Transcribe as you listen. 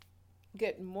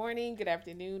Good morning, good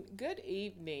afternoon, good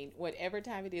evening, whatever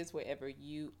time it is, wherever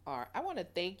you are. I want to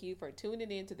thank you for tuning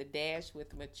in to the Dash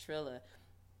with Matrilla.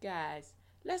 Guys,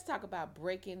 let's talk about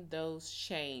breaking those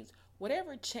chains.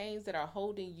 Whatever chains that are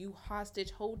holding you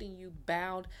hostage, holding you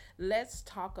bound, let's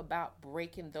talk about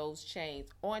breaking those chains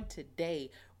on today,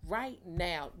 right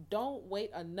now. Don't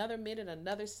wait another minute,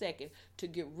 another second to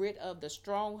get rid of the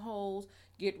strongholds,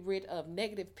 get rid of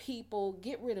negative people,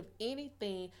 get rid of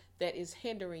anything that is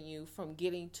hindering you from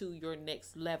getting to your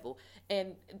next level.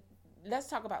 And let's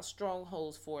talk about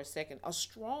strongholds for a second. A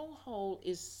stronghold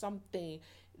is something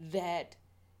that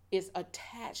is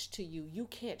attached to you. You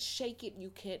can't shake it, you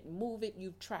can't move it.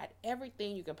 You've tried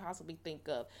everything you can possibly think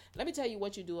of. Let me tell you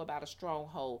what you do about a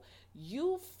stronghold.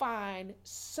 You find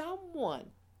someone.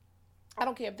 I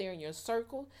don't care if they're in your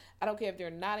circle. I don't care if they're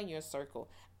not in your circle.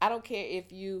 I don't care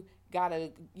if you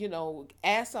gotta,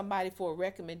 ask somebody for a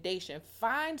recommendation.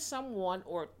 Find someone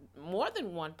or more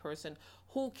than one person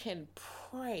who can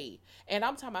pray. And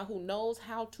I'm talking about who knows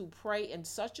how to pray in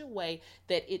such a way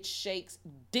that it shakes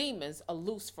demons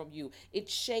loose from you. It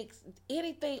shakes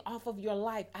anything off of your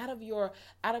life, out of your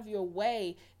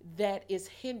way that is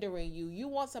hindering you. You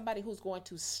want somebody who's going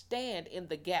to stand in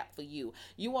the gap for you.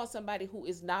 You want somebody who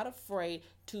is not afraid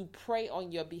to pray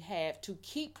on your behalf, to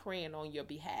keep praying on your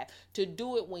behalf, to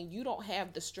do it when you don't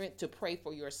have the strength to pray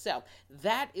for yourself.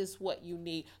 That is what you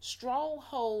need.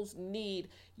 Strongholds need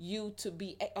you to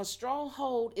be a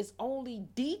stronghold is only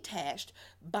detached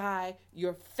by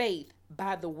your faith,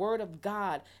 by the word of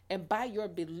God, and by your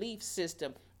belief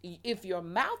system. If your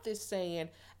mouth is saying,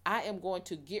 I am going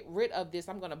to get rid of this,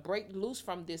 I'm going to break loose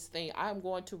from this thing, I'm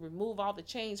going to remove all the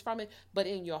chains from it, but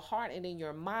in your heart and in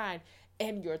your mind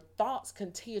and your thoughts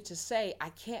continue to say, I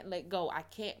can't let go, I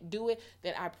can't do it,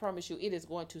 then I promise you it is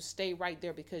going to stay right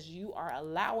there because you are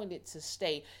allowing it to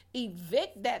stay.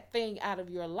 Evict that thing out of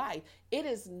your life. It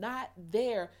is not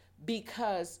there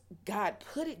because God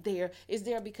put it there. It's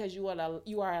there because you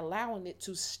are allowing it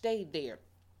to stay there.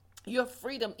 Your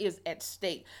freedom is at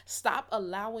stake. Stop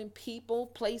allowing people,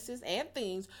 places, and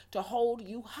things to hold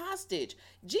you hostage.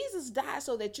 Jesus died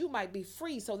so that you might be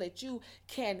free, so that you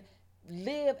can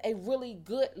live a really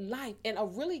good life. And a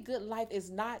really good life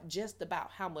is not just about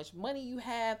how much money you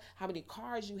have, how many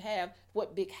cars you have,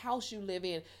 what big house you live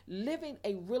in. Living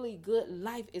a really good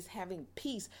life is having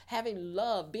peace, having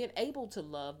love, being able to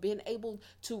love, being able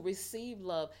to receive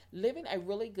love. Living a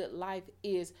really good life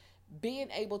is being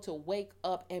able to wake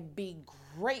up and be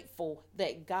grateful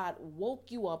that God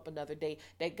woke you up another day,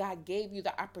 that God gave you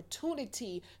the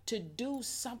opportunity to do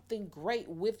something great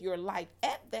with your life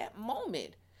at that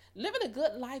moment. Living a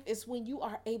good life is when you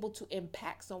are able to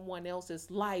impact someone else's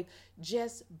life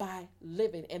just by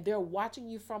living, and they're watching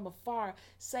you from afar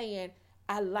saying,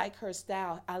 I like her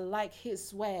style, I like his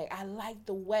swag, I like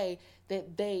the way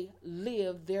that they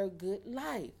live their good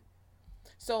life.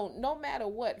 So, no matter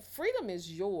what, freedom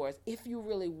is yours if you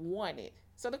really want it.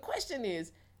 So, the question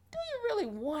is, do you really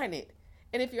want it?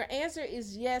 And if your answer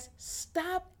is yes,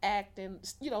 stop acting,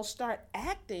 start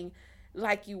acting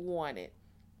like you want it.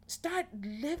 Start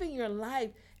living your life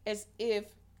as if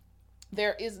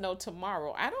there is no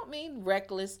tomorrow. I don't mean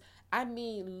reckless, I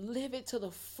mean live it to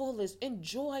the fullest.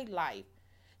 Enjoy life.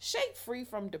 Shake free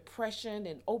from depression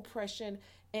and oppression,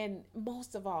 and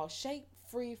most of all, shake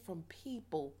free from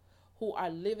people who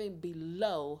are living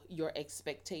below your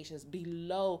expectations,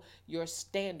 below your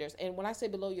standards. And when I say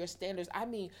below your standards, I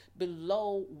mean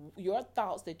below your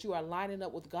thoughts that you are lining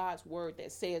up with God's word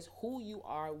that says who you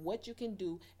are, what you can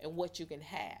do, and what you can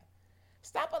have.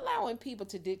 Stop allowing people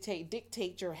to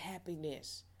dictate your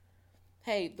happiness.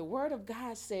 Hey, the word of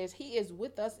God says he is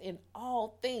with us in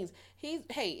all things.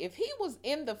 If he was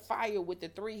in the fire with the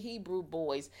three Hebrew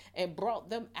boys and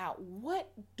brought them out,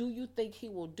 what do you think he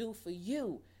will do for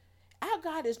you? Our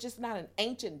God is just not an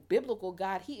ancient biblical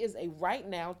God. He is a right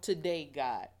now, today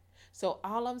God. So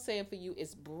all I'm saying for you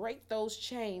is break those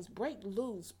chains, break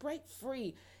loose, break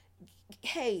free.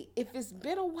 Hey, if it's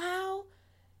been a while,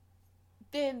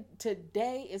 then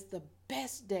today is the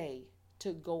best day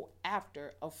to go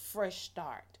after a fresh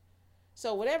start.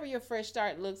 So, whatever your fresh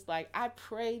start looks like, I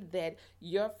pray that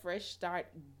your fresh start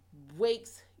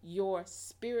wakes your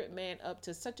spirit man up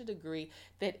to such a degree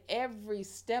that every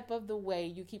step of the way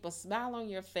you keep a smile on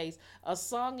your face, a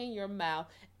song in your mouth,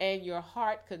 and your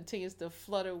heart continues to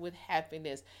flutter with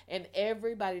happiness. And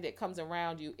everybody that comes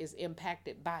around you is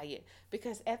impacted by it.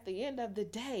 Because at the end of the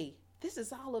day, this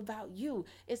is all about you.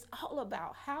 It's all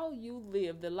about how you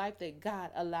live the life that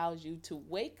God allows you to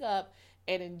wake up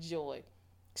and enjoy.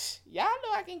 Y'all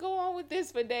know I can go on with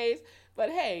this for days,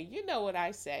 but hey, you know what I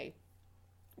say.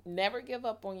 Never give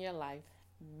up on your life.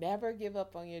 Never give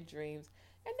up on your dreams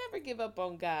and never give up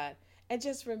on God. And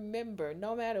just remember,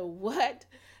 no matter what,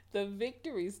 the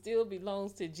victory still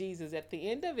belongs to Jesus. At the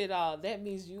end of it all, that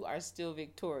means you are still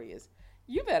victorious.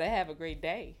 You better have a great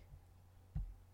day.